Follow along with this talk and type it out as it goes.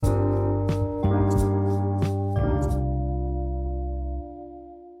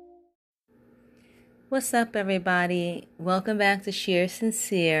What's up, everybody? Welcome back to Share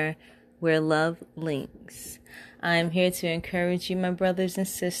Sincere, where love links. I'm here to encourage you, my brothers and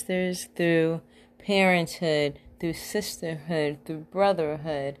sisters, through parenthood, through sisterhood, through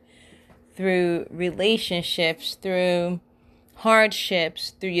brotherhood, through relationships, through hardships,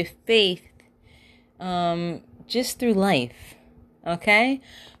 through your faith, just through life. Okay?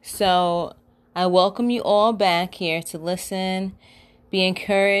 So I welcome you all back here to listen. Be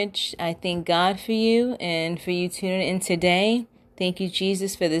encouraged. I thank God for you and for you tuning in today. Thank you,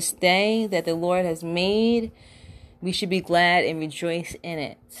 Jesus, for this day that the Lord has made. We should be glad and rejoice in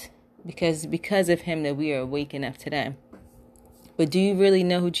it because of him that we are waking up today. But do you really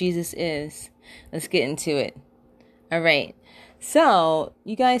know who Jesus is? Let's get into it. All right. So,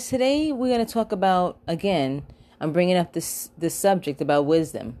 you guys, today we're going to talk about, again, I'm bringing up this subject about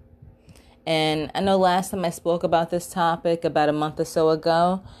wisdom. And I know last time I spoke about this topic about a month or so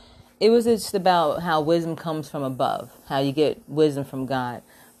ago, it was just about how wisdom comes from above, how you get wisdom from God.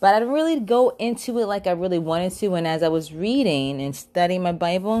 But I didn't really go into it like I really wanted to. And as I was reading and studying my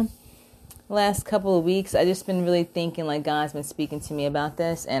Bible last couple of weeks, I just been really thinking like God's been speaking to me about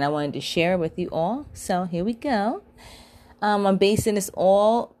this. And I wanted to share it with you all. So here we go. I'm basing this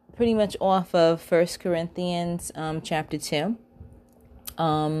all pretty much off of 1 Corinthians chapter 2.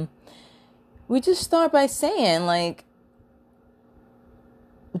 We just start by saying, like,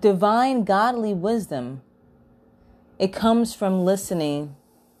 divine godly wisdom, it comes from listening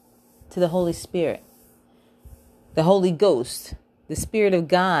to the Holy Spirit, the Holy Ghost, the Spirit of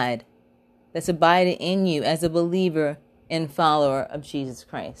God that's abiding in you as a believer and follower of Jesus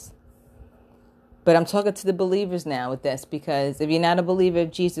Christ. But I'm talking to the believers now with this, because if you're not a believer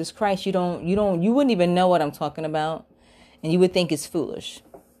of Jesus Christ, you wouldn't even know what I'm talking about, and you would think it's foolish.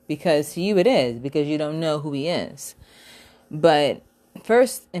 Because to you it is, because you don't know who he is. But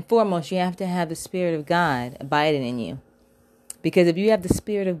first and foremost, you have to have the Spirit of God abiding in you. Because if you have the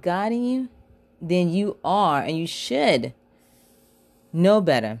Spirit of God in you, then you are, and you should know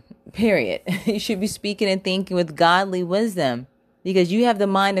better, period. You should be speaking and thinking with godly wisdom, because you have the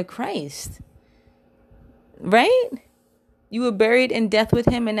mind of Christ. Right? You were buried in death with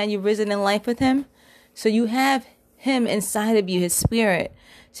him, and now you're risen in life with him. So you have him inside of you, his Spirit.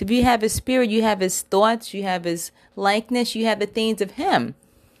 So if you have his Spirit, you have his thoughts, you have his likeness, you have the things of him.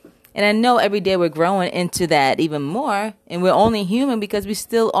 And I know every day we're growing into that even more. And we're only human because we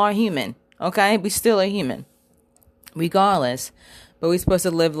still are human. Okay? We still are human. Regardless. But we're supposed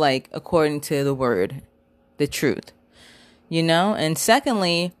to live like according to the word. The truth. You know? And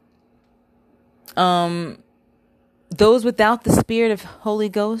secondly, those without the Spirit of Holy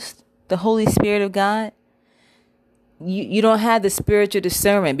Ghost, the Holy Spirit of God, you don't have the spiritual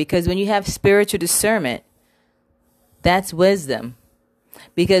discernment, because when you have spiritual discernment, that's wisdom,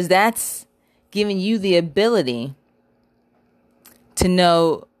 because that's giving you the ability to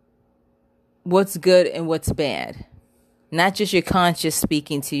know what's good and what's bad. Not just your conscience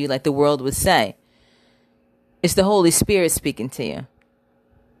speaking to you like the world would say. It's the Holy Spirit speaking to you.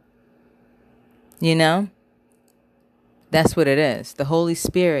 You know? That's what it is. The Holy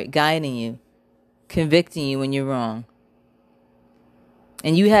Spirit guiding you, convicting you when you're wrong.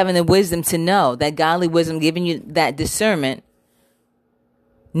 And you having the wisdom to know, that godly wisdom, giving you that discernment,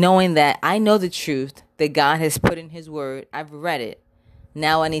 knowing that I know the truth that God has put in his word. I've read it.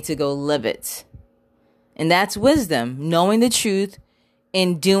 Now I need to go live it. And that's wisdom, knowing the truth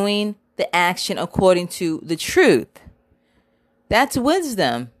and doing the action according to the truth. That's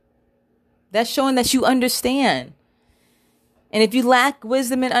wisdom. That's showing that you understand. And if you lack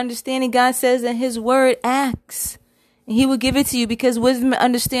wisdom and understanding, God says in his word, ask. And he will give it to you, because wisdom and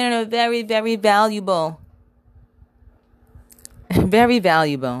understanding are very, very valuable. Very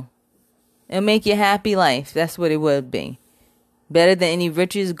valuable. It'll make your happy life. That's what it would be. Better than any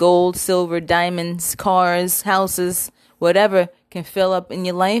riches, gold, silver, diamonds, cars, houses, whatever can fill up in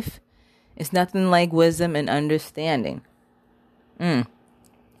your life. It's nothing like wisdom and understanding.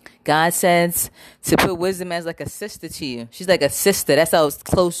 God says to put wisdom as like a sister to you. She's like a sister. That's how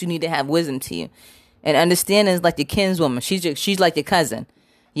close you need to have wisdom to you. And understanding is like your kinswoman. She's like your cousin,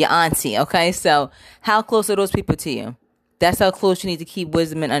 your auntie. Okay, so how close are those people to you? That's how close you need to keep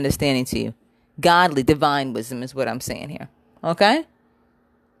wisdom and understanding to you. Godly, divine wisdom is what I'm saying here. Okay?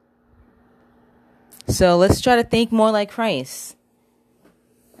 So let's try to think more like Christ.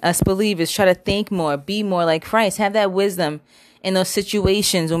 Us believers, try to think more, be more like Christ. Have that wisdom in those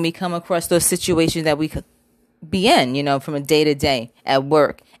situations when we come across those situations that we could be in, you know, from a day to day, at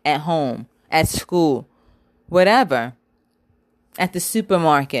work, at home, at school, whatever, at the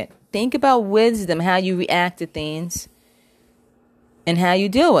supermarket. Think about wisdom, how you react to things and how you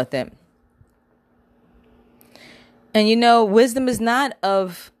deal with it. And you know, wisdom is not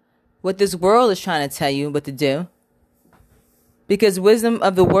of what this world is trying to tell you what to do. Because wisdom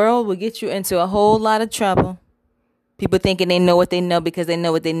of the world will get you into a whole lot of trouble. People thinking they know what they know because they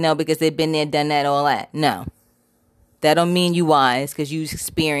know what they know because they've been there, done that, all that. No. That don't mean you wise because you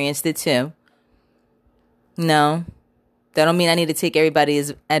experienced it too. No. That don't mean I need to take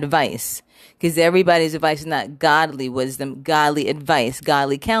everybody's advice. Because everybody's advice is not godly wisdom, godly advice,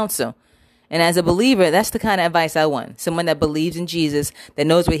 godly counsel. And as a believer, that's the kind of advice I want. Someone that believes in Jesus, that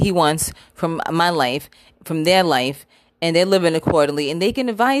knows what he wants from my life, from their life, and they're living accordingly. And they can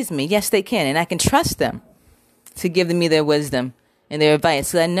advise me. Yes, they can. And I can trust them to give me their wisdom and their advice.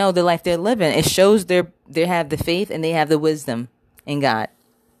 So I know the life they're living. It shows they have the faith and they have the wisdom in God,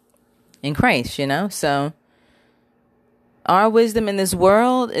 in Christ, you know. So our wisdom in this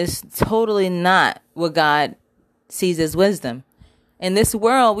world is totally not what God sees as wisdom. In this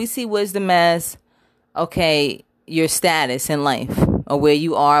world, we see wisdom as, okay, your status in life, or where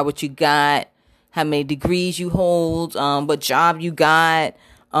you are, what you got, how many degrees you hold, what job you got,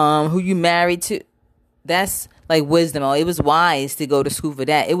 who you married to. That's like wisdom. Oh, it was wise to go to school for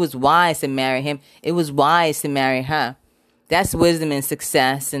that. It was wise to marry him. It was wise to marry her. That's wisdom and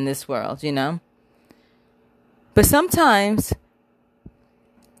success in this world, you know. But sometimes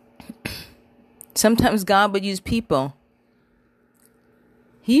God would use people.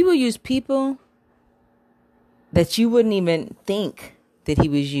 He will use people that you wouldn't even think that he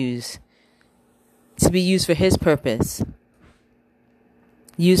was used, to be used for his purpose,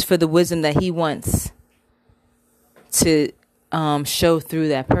 used for the wisdom that he wants to show through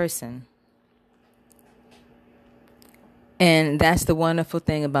that person. And that's the wonderful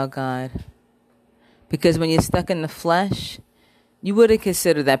thing about God. Because when you're stuck in the flesh, you wouldn't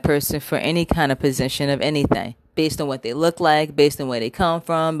consider that person for any kind of position of anything, based on what they look like, based on where they come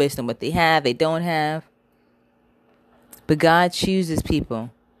from, based on what they have, they don't have. But God chooses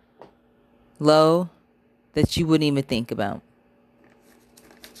people, that you wouldn't even think about.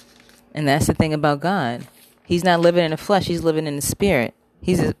 And that's the thing about God. He's not living in the flesh, he's living in the spirit.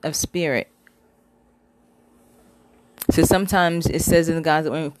 He's of spirit. So sometimes it says in God's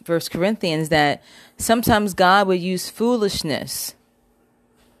 1 Corinthians that sometimes God will use foolishness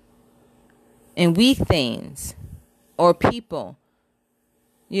and weak things or people,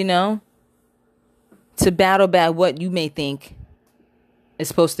 you know, to battle back what you may think is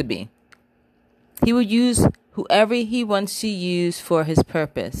supposed to be. He will use whoever he wants to use for his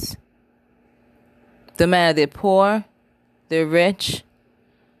purpose. No matter they're poor, they're rich,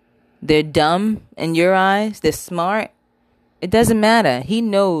 they're dumb in your eyes, they're smart. It doesn't matter. He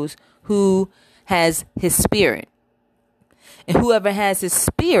knows who has his spirit. And whoever has his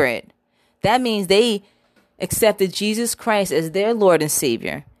spirit, that means they accepted Jesus Christ as their Lord and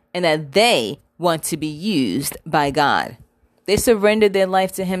Savior, and that they want to be used by God. They surrendered their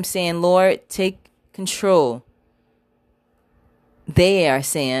life to him, saying, Lord, take control. They are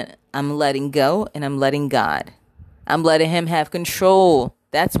saying, I'm letting go and I'm letting God. I'm letting him have control.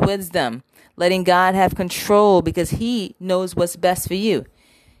 That's wisdom. Letting God have control because he knows what's best for you.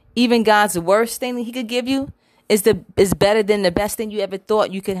 Even God's worst thing that he could give you is better than the best thing you ever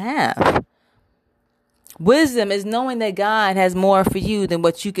thought you could have. Wisdom is knowing that God has more for you than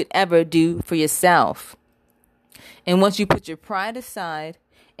what you could ever do for yourself. And once you put your pride aside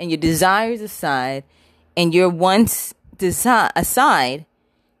and your desires aside and your wants aside,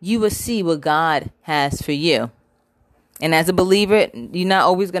 you will see what God has for you. And as a believer, you're not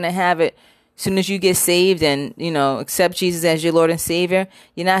always going to have it. As soon as you get saved and, you know, accept Jesus as your Lord and Savior,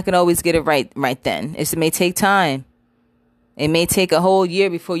 you're not going to always get it right then. It may take time. It may take a whole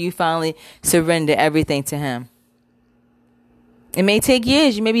year before you finally surrender everything to him. It may take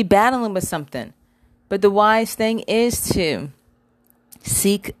years. You may be battling with something. But the wise thing is to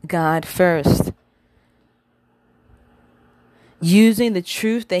seek God first. Using the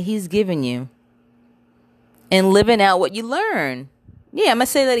truth that he's given you. And living out what you learn. Yeah, I'm going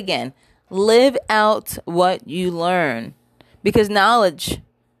to say that again. Live out what you learn. Because knowledge,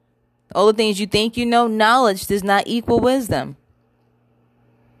 all the things you think you know, knowledge does not equal wisdom.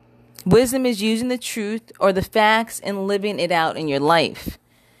 Wisdom is using the truth or the facts and living it out in your life.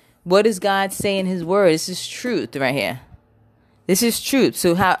 What does God say in his word? This is truth right here. This is truth.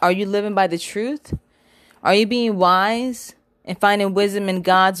 So how are you living by the truth? Are you being wise and finding wisdom in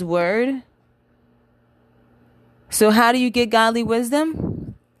God's word? So how do you get godly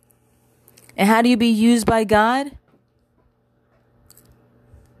wisdom? And how do you be used by God?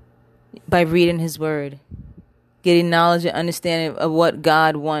 By reading his word. Getting knowledge and understanding of what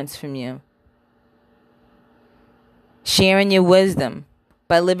God wants from you. Sharing your wisdom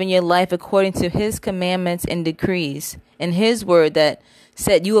by living your life according to his commandments and decrees, and his word that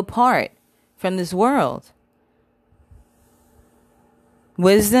set you apart from this world.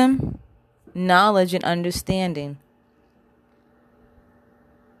 Wisdom, knowledge, and understanding.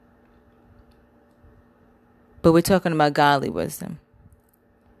 But we're talking about godly wisdom,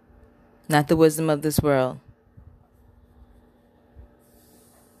 not the wisdom of this world.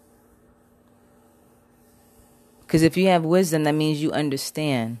 Because if you have wisdom, that means you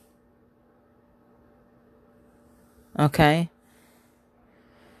understand. Okay?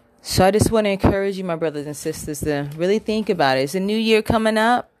 So I just want to encourage you, my brothers and sisters, to really think about it. It's a new year coming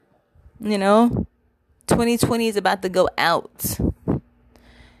up. 2020 is about to go out.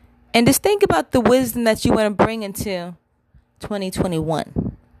 And just think about the wisdom that you want to bring into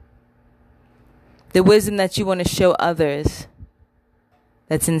 2021. The wisdom that you want to show others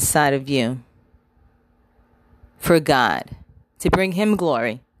that's inside of you. For God, to bring him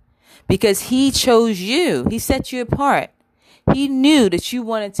glory. Because he chose you. He set you apart. He knew that you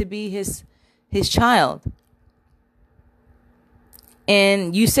wanted to be his child.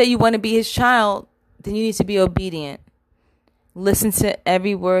 And you say you want to be his child, then you need to be obedient. Listen to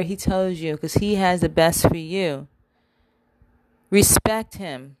every word he tells you, because he has the best for you. Respect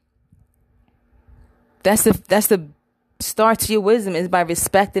him. That's the start to your wisdom, is by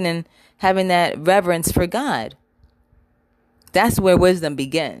respecting and having that reverence for God. That's where wisdom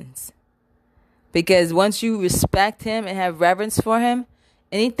begins. Because once you respect him and have reverence for him,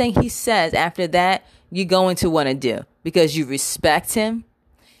 anything he says after that, you're going to want to do. Because you respect him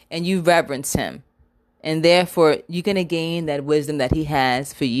and you reverence him. And therefore, you're going to gain that wisdom that he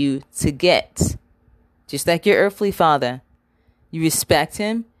has for you to get. Just like your earthly father. You respect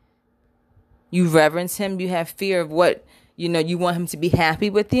him. You reverence him. You have fear of what, you want him to be happy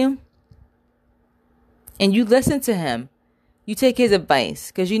with you. And you listen to him. You take his advice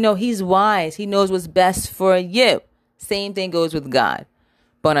because he's wise. He knows what's best for you. Same thing goes with God,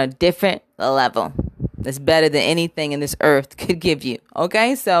 but on a different level. That's better than anything in this earth could give you.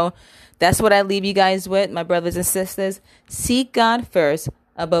 Okay, so that's what I leave you guys with, my brothers and sisters. Seek God first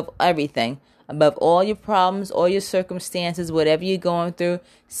above everything, above all your problems, all your circumstances, whatever you're going through.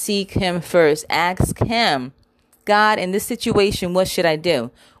 Seek him first. Ask him, God, in this situation, what should I do?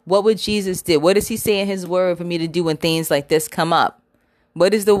 What would Jesus do? What does he say in his word for me to do when things like this come up?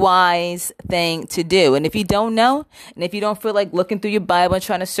 What is the wise thing to do? And if you don't know, and if you don't feel like looking through your Bible and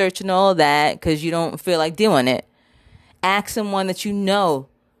trying to search and all that because you don't feel like doing it, ask someone that you know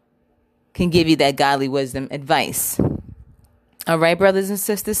can give you that godly wisdom advice. All right, brothers and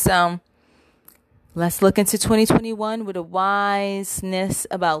sisters. So let's look into 2021 with a wiseness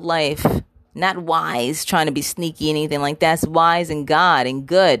about life. Not wise, trying to be sneaky, anything like that. It's wise in God and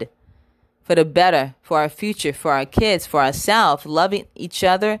good. For the better, for our future, for our kids, for ourselves. Loving each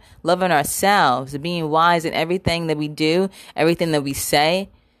other, loving ourselves. Being wise in everything that we do, everything that we say.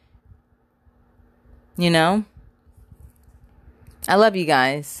 I love you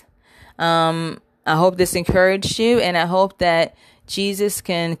guys. I hope this encouraged you. And I hope that Jesus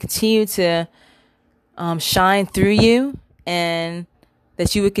can continue to shine through you. And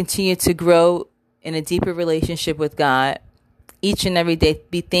that you would continue to grow in a deeper relationship with God each and every day.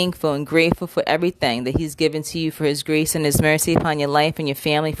 Be thankful and grateful for everything that he's given to you, for his grace and his mercy upon your life and your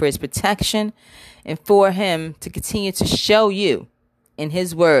family, for his protection, and for him to continue to show you in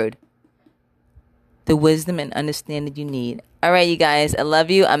his word the wisdom and understanding you need. All right, you guys, I love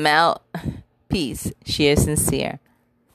you. I'm out. Peace. Share sincere.